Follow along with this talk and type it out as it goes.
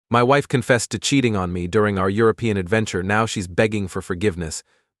My wife confessed to cheating on me during our European adventure. Now she's begging for forgiveness,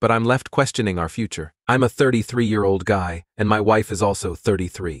 but I'm left questioning our future. I'm a 33-year-old guy, and my wife is also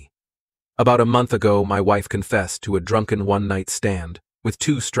 33. About a month ago, my wife confessed to a drunken one-night stand with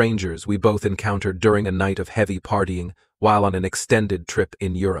two strangers we both encountered during a night of heavy partying while on an extended trip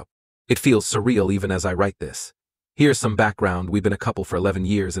in Europe. It feels surreal even as I write this. Here's some background. We've been a couple for 11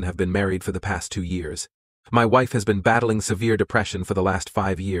 years and have been married for the past 2 years. My wife has been battling severe depression for the last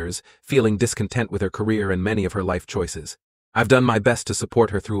 5 years, feeling discontent with her career and many of her life choices. I've done my best to support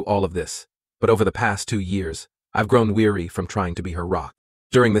her through all of this, but over the past 2 years, I've grown weary from trying to be her rock.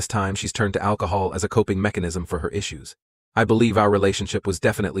 During this time, she's turned to alcohol as a coping mechanism for her issues. I believe our relationship was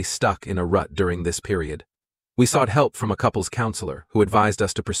definitely stuck in a rut during this period. We sought help from a couples counselor who advised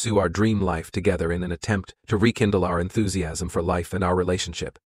us to pursue our dream life together in an attempt to rekindle our enthusiasm for life and our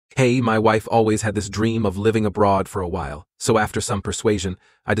relationship. Hey, my wife always had this dream of living abroad for a while, so after some persuasion,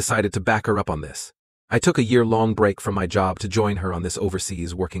 I decided to back her up on this. I took a year-long break from my job to join her on this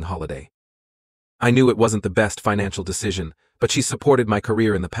overseas working holiday. I knew it wasn't the best financial decision, but she supported my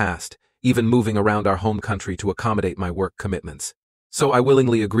career in the past, even moving around our home country to accommodate my work commitments. So I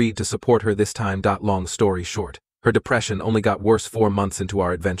willingly agreed to support her this time. Long story short, her depression only got worse 4 months into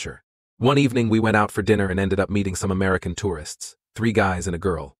our adventure. One evening we went out for dinner and ended up meeting some American tourists, 3 guys and a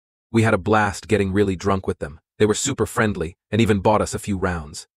girl. We had a blast getting really drunk with them. They were super friendly and even bought us a few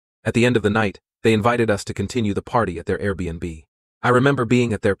rounds. At the end of the night, they invited us to continue the party at their Airbnb. I remember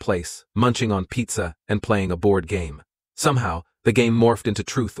being at their place, munching on pizza and playing a board game. Somehow, the game morphed into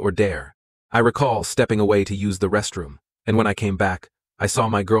truth or dare. I recall stepping away to use the restroom, and when I came back, I saw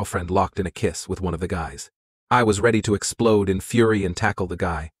my girlfriend locked in a kiss with one of the guys. I was ready to explode in fury and tackle the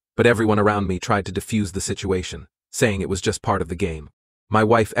guy, but everyone around me tried to defuse the situation, saying it was just part of the game. My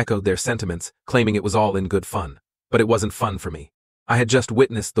wife echoed their sentiments, claiming it was all in good fun, but it wasn't fun for me. I had just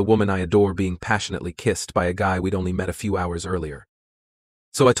witnessed the woman I adore being passionately kissed by a guy we'd only met a few hours earlier.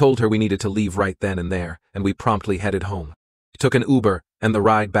 So I told her we needed to leave right then and there, and we promptly headed home. I took an Uber, and the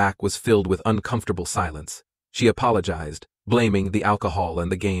ride back was filled with uncomfortable silence. She apologized, blaming the alcohol and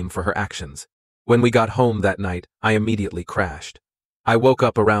the game for her actions. When we got home that night, I immediately crashed. I woke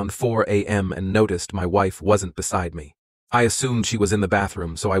up around 4 a.m. and noticed my wife wasn't beside me. I assumed she was in the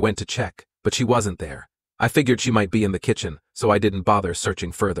bathroom, so I went to check, but she wasn't there. I figured she might be in the kitchen, so I didn't bother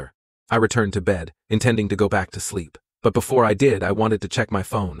searching further. I returned to bed, intending to go back to sleep. But before I did, I wanted to check my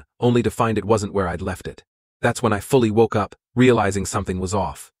phone, only to find it wasn't where I'd left it. That's when I fully woke up, realizing something was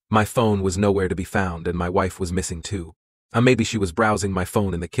off. My phone was nowhere to be found, and my wife was missing too. Maybe she was browsing my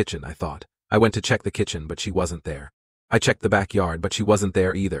phone in the kitchen, I thought. I went to check the kitchen, but she wasn't there. I checked the backyard, but she wasn't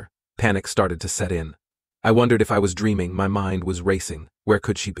there either. Panic started to set in. I wondered if I was dreaming. My mind was racing. Where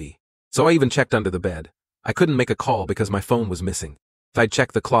could she be? So I even checked under the bed. I couldn't make a call because my phone was missing. I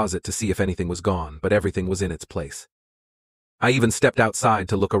checked the closet to see if anything was gone, but everything was in its place. I even stepped outside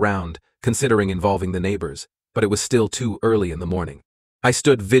to look around, considering involving the neighbors, but it was still too early in the morning. I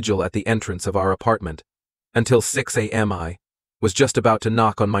stood vigil at the entrance of our apartment until 6 a.m. I was just about to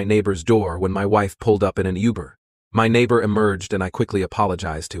knock on my neighbor's door when my wife pulled up in an Uber. My neighbor emerged and I quickly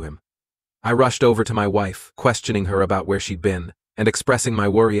apologized to him. I rushed over to my wife, questioning her about where she'd been, and expressing my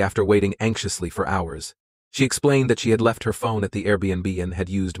worry after waiting anxiously for hours. She explained that she had left her phone at the Airbnb and had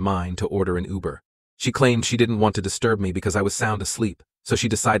used mine to order an Uber. She claimed she didn't want to disturb me because I was sound asleep, so she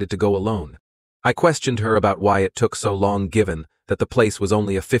decided to go alone. I questioned her about why it took so long given that the place was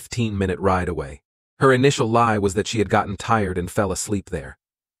only a 15-minute ride away. Her initial lie was that she had gotten tired and fell asleep there.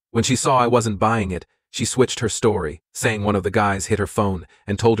 When she saw I wasn't buying it, she switched her story, saying one of the guys hit her phone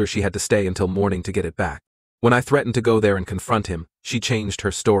and told her she had to stay until morning to get it back. When I threatened to go there and confront him, she changed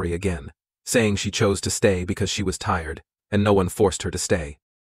her story again, saying she chose to stay because she was tired, and no one forced her to stay.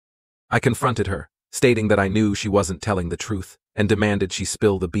 I confronted her, stating that I knew she wasn't telling the truth, and demanded she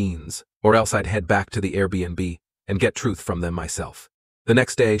spill the beans, or else I'd head back to the Airbnb and get truth from them myself. The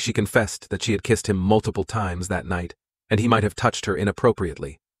next day, she confessed that she had kissed him multiple times that night, and he might have touched her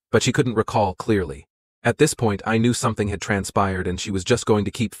inappropriately, but she couldn't recall clearly. At this point, I knew something had transpired and she was just going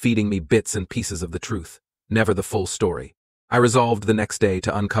to keep feeding me bits and pieces of the truth, never the full story. I resolved the next day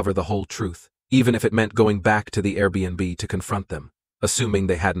to uncover the whole truth, even if it meant going back to the Airbnb to confront them, assuming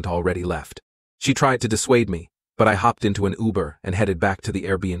they hadn't already left. She tried to dissuade me, but I hopped into an Uber and headed back to the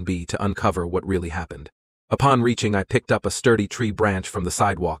Airbnb to uncover what really happened. Upon reaching, I picked up a sturdy tree branch from the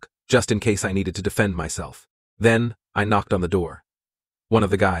sidewalk, just in case I needed to defend myself. Then, I knocked on the door. One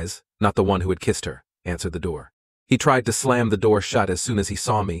of the guys, not the one who had kissed her, answered the door. He tried to slam the door shut as soon as he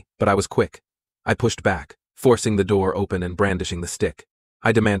saw me, but I was quick. I pushed back, forcing the door open and brandishing the stick.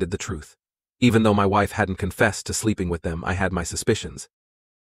 I demanded the truth. Even though my wife hadn't confessed to sleeping with them, I had my suspicions.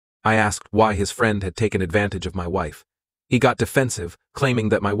 I asked why his friend had taken advantage of my wife. He got defensive, claiming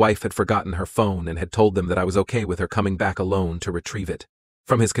that my wife had forgotten her phone and had told them that I was okay with her coming back alone to retrieve it.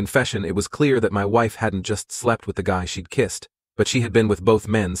 From his confession, it was clear that my wife hadn't just slept with the guy she'd kissed, but she had been with both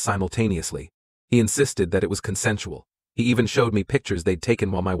men simultaneously. He insisted that it was consensual. He even showed me pictures they'd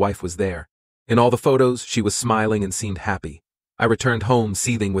taken while my wife was there. In all the photos, she was smiling and seemed happy. I returned home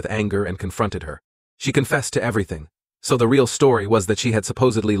seething with anger and confronted her. She confessed to everything. So the real story was that she had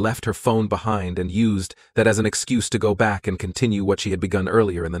supposedly left her phone behind and used that as an excuse to go back and continue what she had begun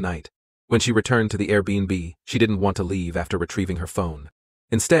earlier in the night. When she returned to the Airbnb, she didn't want to leave after retrieving her phone.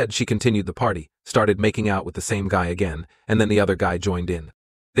 Instead, she continued the party, started making out with the same guy again, and then the other guy joined in.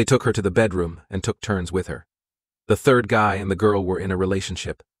 They took her to the bedroom and took turns with her. The third guy and the girl were in a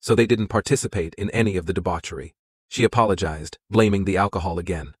relationship, so they didn't participate in any of the debauchery. She apologized, blaming the alcohol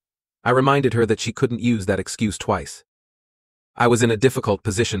again. I reminded her that she couldn't use that excuse twice. I was in a difficult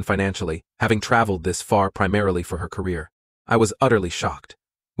position financially, having traveled this far primarily for her career. I was utterly shocked.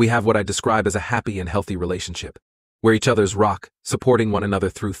 We have what I describe as a happy and healthy relationship. We're each other's rock, supporting one another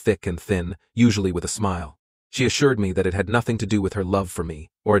through thick and thin, usually with a smile. She assured me that it had nothing to do with her love for me,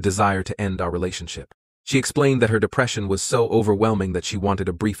 or a desire to end our relationship. She explained that her depression was so overwhelming that she wanted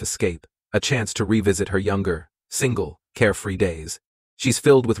a brief escape, a chance to revisit her younger, single, carefree days. She's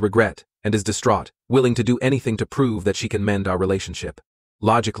filled with regret and is distraught, willing to do anything to prove that she can mend our relationship.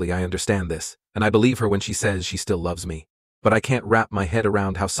 Logically, I understand this, and I believe her when she says she still loves me. But I can't wrap my head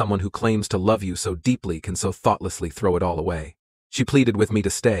around how someone who claims to love you so deeply can so thoughtlessly throw it all away. She pleaded with me to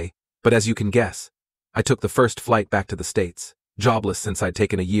stay, but as you can guess, I took the first flight back to the States, jobless since I'd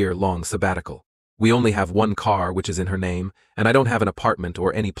taken a year-long sabbatical. We only have one car, which is in her name, and I don't have an apartment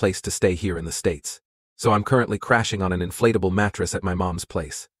or any place to stay here in the States. So I'm currently crashing on an inflatable mattress at my mom's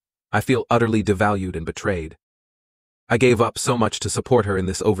place. I feel utterly devalued and betrayed. I gave up so much to support her in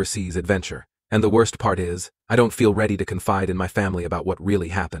this overseas adventure, and the worst part is, I don't feel ready to confide in my family about what really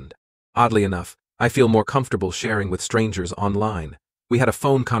happened. Oddly enough, I feel more comfortable sharing with strangers online. We had a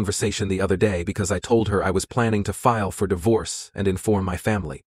phone conversation the other day because I told her I was planning to file for divorce and inform my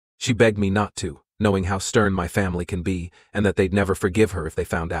family. She begged me not to, knowing how stern my family can be and that they'd never forgive her if they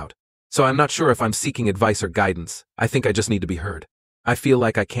found out. So I'm not sure if I'm seeking advice or guidance. I think I just need to be heard. I feel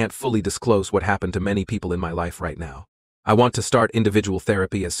like I can't fully disclose what happened to many people in my life right now. I want to start individual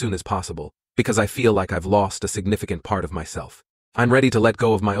therapy as soon as possible, because I feel like I've lost a significant part of myself. I'm ready to let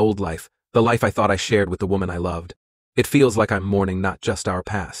go of my old life, the life I thought I shared with the woman I loved. It feels like I'm mourning not just our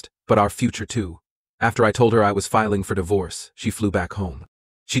past, but our future too. After I told her I was filing for divorce, she flew back home.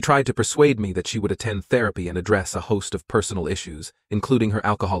 She tried to persuade me that she would attend therapy and address a host of personal issues, including her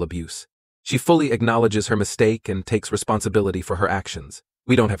alcohol abuse. She fully acknowledges her mistake and takes responsibility for her actions.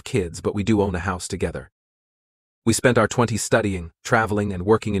 We don't have kids, but we do own a house together. We spent our 20s studying, traveling, and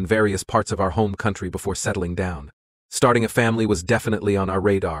working in various parts of our home country before settling down. Starting a family was definitely on our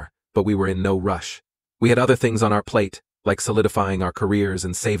radar, but we were in no rush. We had other things on our plate, like solidifying our careers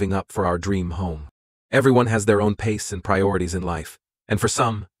and saving up for our dream home. Everyone has their own pace and priorities in life. And for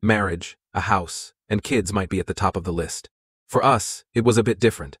some, marriage, a house, and kids might be at the top of the list. For us, it was a bit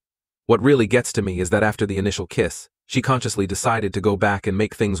different. What really gets to me is that after the initial kiss, she consciously decided to go back and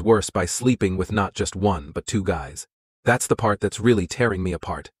make things worse by sleeping with not just one but two guys. That's the part that's really tearing me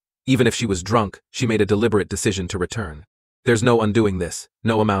apart. Even if she was drunk, she made a deliberate decision to return. There's no undoing this,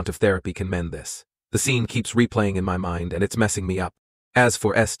 no amount of therapy can mend this. The scene keeps replaying in my mind and it's messing me up. As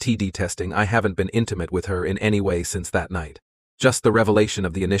for STD testing, I haven't been intimate with her in any way since that night. Just the revelation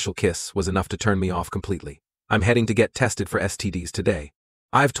of the initial kiss was enough to turn me off completely. I'm heading to get tested for STDs today.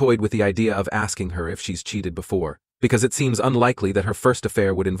 I've toyed with the idea of asking her if she's cheated before, because it seems unlikely that her first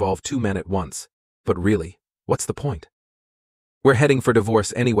affair would involve two men at once. But really, what's the point? We're heading for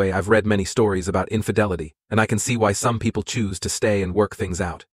divorce anyway. I've read many stories about infidelity, and I can see why some people choose to stay and work things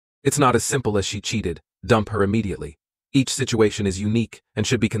out. It's not as simple as she cheated, dump her immediately. Each situation is unique and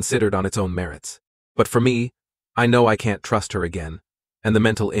should be considered on its own merits. But for me, I know I can't trust her again, and the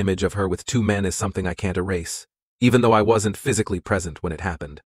mental image of her with two men is something I can't erase, even though I wasn't physically present when it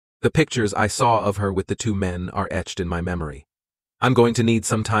happened. The pictures I saw of her with the two men are etched in my memory. I'm going to need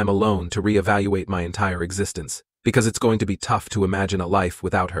some time alone to reevaluate my entire existence, because it's going to be tough to imagine a life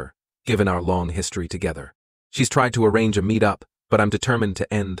without her, given our long history together. She's tried to arrange a meet-up, but I'm determined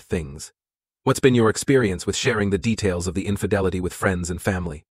to end things. What's been your experience with sharing the details of the infidelity with friends and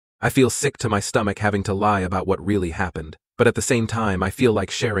family? I feel sick to my stomach having to lie about what really happened, but at the same time I feel like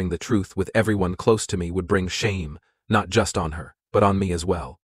sharing the truth with everyone close to me would bring shame, not just on her, but on me as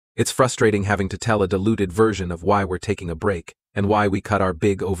well. It's frustrating having to tell a diluted version of why we're taking a break and why we cut our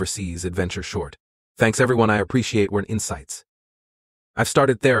big overseas adventure short. Thanks everyone, I appreciate your insights. I've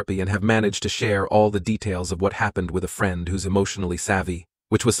started therapy and have managed to share all the details of what happened with a friend who's emotionally savvy,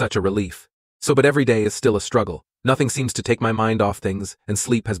 which was such a relief. But every day is still a struggle. Nothing seems to take my mind off things, and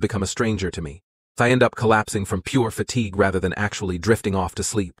sleep has become a stranger to me. I end up collapsing from pure fatigue rather than actually drifting off to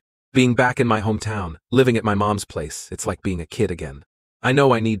sleep. Being back in my hometown, living at my mom's place, it's like being a kid again. I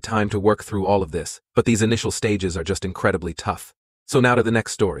know I need time to work through all of this, but these initial stages are just incredibly tough. So now to the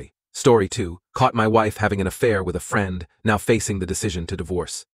next story. Story 2, caught my wife having an affair with a friend, now facing the decision to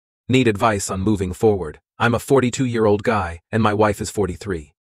divorce. Need advice on moving forward. I'm a 42-year-old guy, and my wife is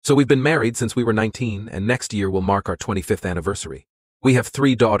 43. So we've been married since we were 19, and next year will mark our 25th anniversary. We have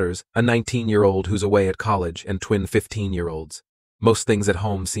 3 daughters, a 19-year-old who's away at college, and twin 15-year-olds. Most things at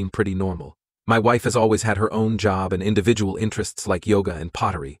home seem pretty normal. My wife has always had her own job and individual interests like yoga and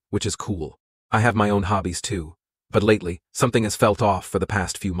pottery, which is cool. I have my own hobbies too. But lately, something has felt off for the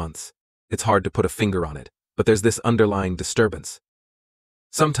past few months. It's hard to put a finger on it, but there's this underlying disturbance.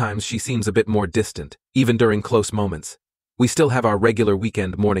 Sometimes she seems a bit more distant, even during close moments. We still have our regular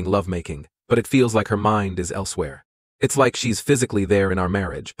weekend morning lovemaking, but it feels like her mind is elsewhere. It's like she's physically there in our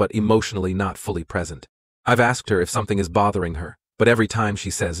marriage, but emotionally not fully present. I've asked her if something is bothering her, but every time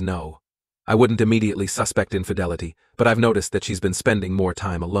she says no. I wouldn't immediately suspect infidelity, but I've noticed that she's been spending more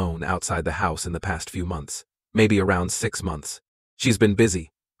time alone outside the house in the past few months. Maybe around 6 months. She's been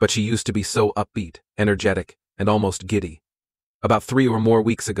busy, but she used to be so upbeat, energetic, and almost giddy. About 3 or more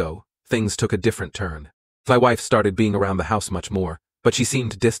weeks ago, things took a different turn. My wife started being around the house much more, but she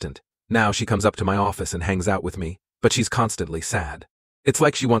seemed distant. Now she comes up to my office and hangs out with me, but she's constantly sad. It's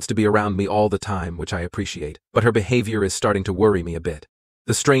like she wants to be around me all the time, which I appreciate, but her behavior is starting to worry me a bit.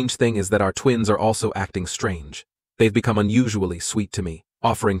 The strange thing is that our twins are also acting strange. They've become unusually sweet to me,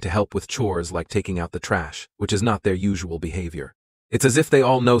 offering to help with chores like taking out the trash, which is not their usual behavior. It's as if they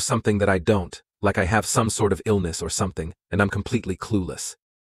all know something that I don't, like I have some sort of illness or something, and I'm completely clueless.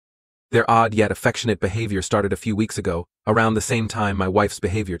 Their odd yet affectionate behavior started a few weeks ago, around the same time my wife's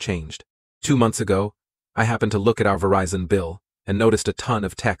behavior changed. 2 months ago, I happened to look at our Verizon bill and noticed a ton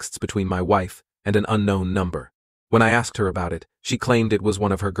of texts between my wife and an unknown number. When I asked her about it, she claimed it was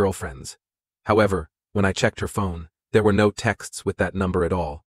one of her girlfriends. However, when I checked her phone, there were no texts with that number at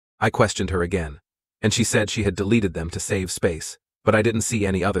all. I questioned her again, and she said she had deleted them to save space, but I didn't see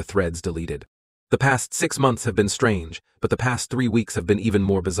any other threads deleted. The past 6 months have been strange, but the past 3 weeks have been even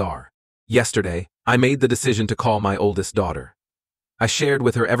more bizarre. Yesterday, I made the decision to call my oldest daughter. I shared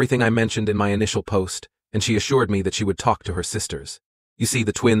with her everything I mentioned in my initial post, and she assured me that she would talk to her sisters. You see,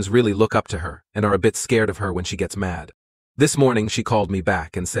 the twins really look up to her and are a bit scared of her when she gets mad. This morning she called me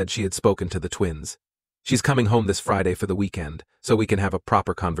back and said she had spoken to the twins. She's coming home this Friday for the weekend, so we can have a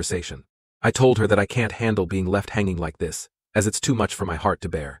proper conversation. I told her that I can't handle being left hanging like this, as it's too much for my heart to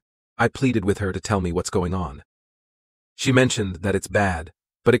bear. I pleaded with her to tell me what's going on. She mentioned that it's bad,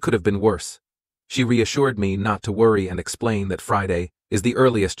 but it could have been worse. She reassured me not to worry and explain that Friday is the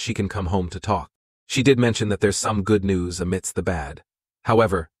earliest she can come home to talk. She did mention that there's some good news amidst the bad.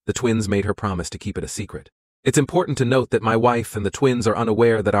 However, the twins made her promise to keep it a secret. It's important to note that my wife and the twins are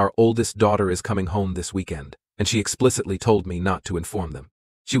unaware that our oldest daughter is coming home this weekend, and she explicitly told me not to inform them.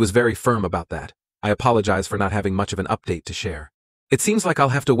 She was very firm about that. I apologize for not having much of an update to share. It seems like I'll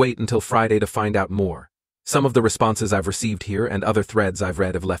have to wait until Friday to find out more. Some of the responses I've received here and other threads I've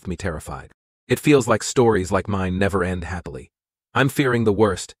read have left me terrified. It feels like stories like mine never end happily. I'm fearing the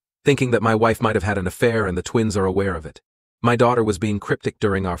worst, thinking that my wife might have had an affair and the twins are aware of it. My daughter was being cryptic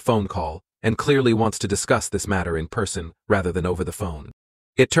during our phone call, and clearly wants to discuss this matter in person rather than over the phone.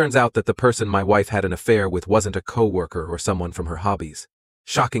 It turns out that the person my wife had an affair with wasn't a co-worker or someone from her hobbies.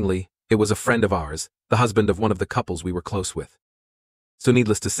 Shockingly, it was a friend of ours, the husband of one of the couples we were close with. So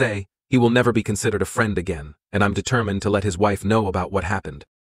needless to say, he will never be considered a friend again, and I'm determined to let his wife know about what happened.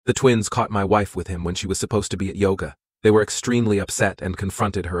 The twins caught my wife with him when she was supposed to be at yoga. They were extremely upset and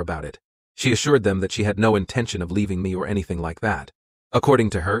confronted her about it. She assured them that she had no intention of leaving me or anything like that. According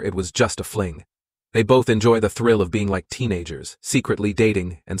to her, it was just a fling. They both enjoy the thrill of being like teenagers, secretly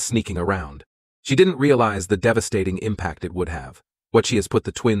dating and sneaking around. She didn't realize the devastating impact it would have. What she has put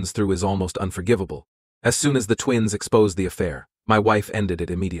the twins through is almost unforgivable. As soon as the twins exposed the affair, my wife ended it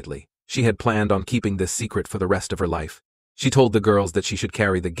immediately. She had planned on keeping this secret for the rest of her life. She told the girls that she should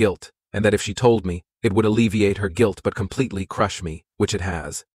carry the guilt, and that if she told me, it would alleviate her guilt but completely crush me, which it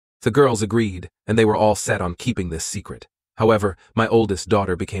has. The girls agreed, and they were all set on keeping this secret. However, my oldest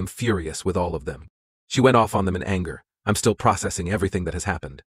daughter became furious with all of them. She went off on them in anger. I'm still processing everything that has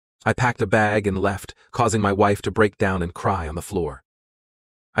happened. I packed a bag and left, causing my wife to break down and cry on the floor.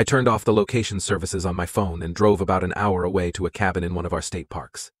 I turned off the location services on my phone and drove about an hour away to a cabin in one of our state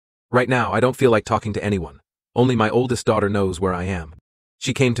parks. Right now, I don't feel like talking to anyone. Only my oldest daughter knows where I am.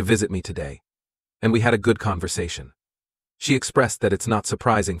 She came to visit me today, and we had a good conversation. She expressed that it's not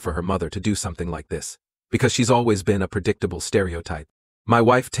surprising for her mother to do something like this, because she's always been a predictable stereotype. My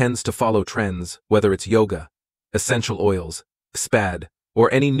wife tends to follow trends, whether it's yoga, essential oils, spad,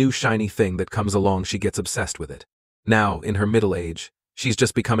 or any new shiny thing that comes along. She gets obsessed with it. Now, in her middle age, she's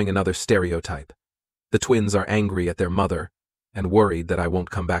just becoming another stereotype. The twins are angry at their mother and worried that I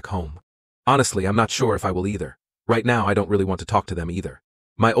won't come back home. Honestly, I'm not sure if I will either. Right now, I don't really want to talk to them either.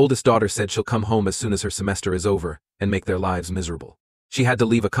 My oldest daughter said she'll come home as soon as her semester is over and make their lives miserable. She had to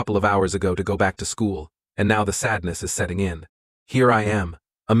leave a couple of hours ago to go back to school, and now the sadness is setting in. Here I am,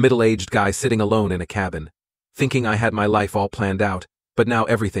 a middle-aged guy sitting alone in a cabin, thinking I had my life all planned out, but now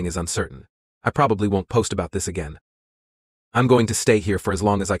everything is uncertain. I probably won't post about this again. I'm going to stay here for as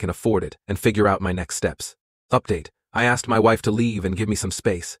long as I can afford it and figure out my next steps. Update: I asked my wife to leave and give me some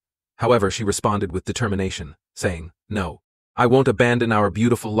space. However, she responded with determination, saying, "No. I won't abandon our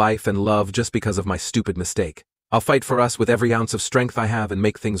beautiful life and love just because of my stupid mistake. I'll fight for us with every ounce of strength I have and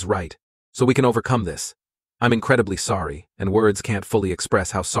make things right, so we can overcome this. I'm incredibly sorry, and words can't fully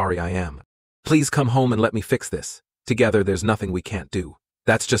express how sorry I am. Please come home and let me fix this. Together there's nothing we can't do."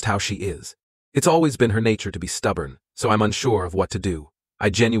 That's just how she is. It's always been her nature to be stubborn, so I'm unsure of what to do. I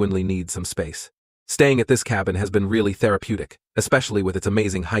genuinely need some space. Staying at this cabin has been really therapeutic, especially with its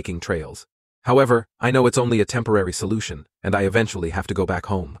amazing hiking trails. However, I know it's only a temporary solution, and I eventually have to go back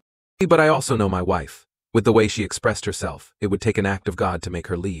home. But I also know my wife. With the way she expressed herself, it would take an act of God to make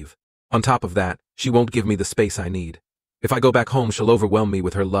her leave. On top of that, she won't give me the space I need. If I go back home, she'll overwhelm me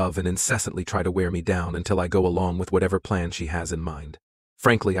with her love and incessantly try to wear me down until I go along with whatever plan she has in mind.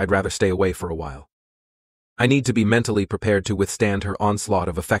 Frankly, I'd rather stay away for a while. I need to be mentally prepared to withstand her onslaught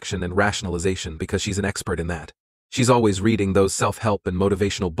of affection and rationalization because she's an expert in that. She's always reading those self-help and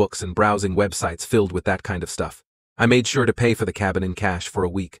motivational books and browsing websites filled with that kind of stuff. I made sure to pay for the cabin in cash for a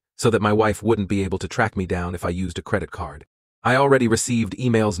week so that my wife wouldn't be able to track me down if I used a credit card. I already received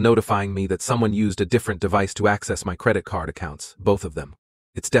emails notifying me that someone used a different device to access my credit card accounts, both of them.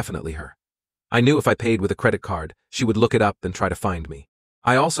 It's definitely her. I knew if I paid with a credit card, she would look it up and try to find me.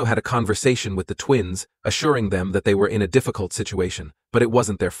 I also had a conversation with the twins, assuring them that they were in a difficult situation, but it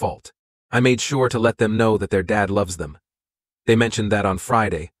wasn't their fault. I made sure to let them know that their dad loves them. They mentioned that on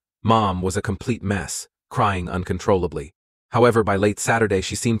Friday, Mom was a complete mess, crying uncontrollably. However, by late Saturday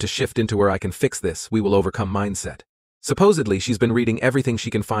she seemed to shift into her "I can fix this, we will overcome" mindset. Supposedly, she's been reading everything she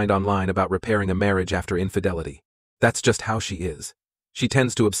can find online about repairing a marriage after infidelity. That's just how she is. She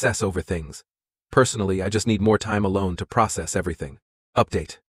tends to obsess over things. Personally, I just need more time alone to process everything.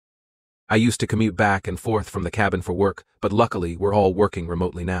 Update: I used to commute back and forth from the cabin for work, but luckily we're all working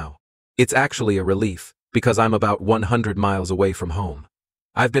remotely now. It's actually a relief, because I'm about 100 miles away from home.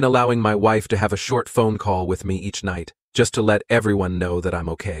 I've been allowing my wife to have a short phone call with me each night, just to let everyone know that I'm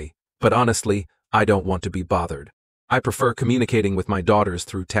okay. But honestly, I don't want to be bothered. I prefer communicating with my daughters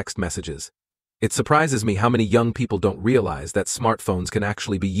through text messages. It surprises me how many young people don't realize that smartphones can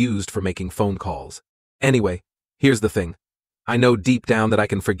actually be used for making phone calls. Anyway, here's the thing. I know deep down that I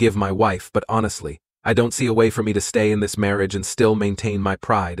can forgive my wife, but honestly, I don't see a way for me to stay in this marriage and still maintain my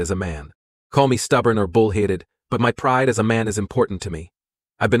pride as a man. Call me stubborn or bullheaded, but my pride as a man is important to me.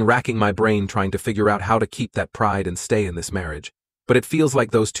 I've been racking my brain trying to figure out how to keep that pride and stay in this marriage, but it feels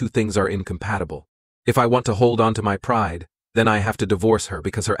like those two things are incompatible. If I want to hold on to my pride, then I have to divorce her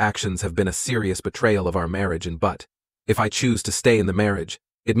because her actions have been a serious betrayal of our marriage, but if I choose to stay in the marriage,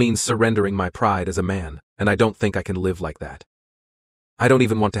 it means surrendering my pride as a man, and I don't think I can live like that. I don't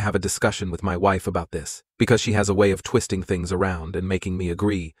even want to have a discussion with my wife about this, because she has a way of twisting things around and making me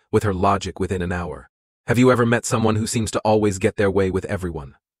agree with her logic within an hour. Have you ever met someone who seems to always get their way with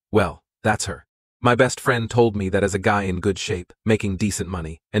everyone? Well, that's her. My best friend told me that as a guy in good shape, making decent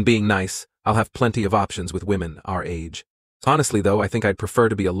money, and being nice, I'll have plenty of options with women our age. Honestly though, I think I'd prefer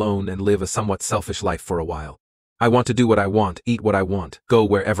to be alone and live a somewhat selfish life for a while. I want to do what I want, eat what I want, go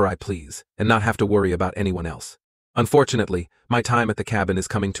wherever I please, and not have to worry about anyone else. Unfortunately, my time at the cabin is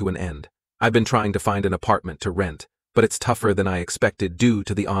coming to an end. I've been trying to find an apartment to rent, but it's tougher than I expected due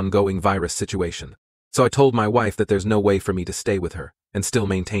to the ongoing virus situation. So I told my wife that there's no way for me to stay with her and still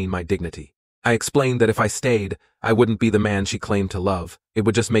maintain my dignity. I explained that if I stayed, I wouldn't be the man she claimed to love. It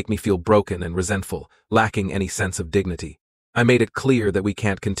would just make me feel broken and resentful, lacking any sense of dignity. I made it clear that we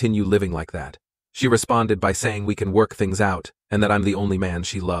can't continue living like that. She responded by saying we can work things out and that I'm the only man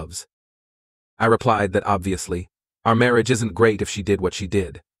she loves. I replied that obviously, our marriage isn't great if she did what she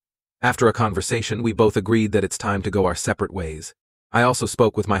did. After a conversation, we both agreed that it's time to go our separate ways. I also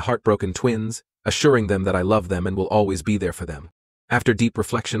spoke with my heartbroken twins, assuring them that I love them and will always be there for them. After deep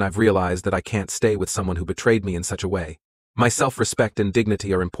reflection, I've realized that I can't stay with someone who betrayed me in such a way. My self-respect and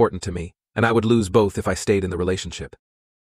dignity are important to me, and I would lose both if I stayed in the relationship.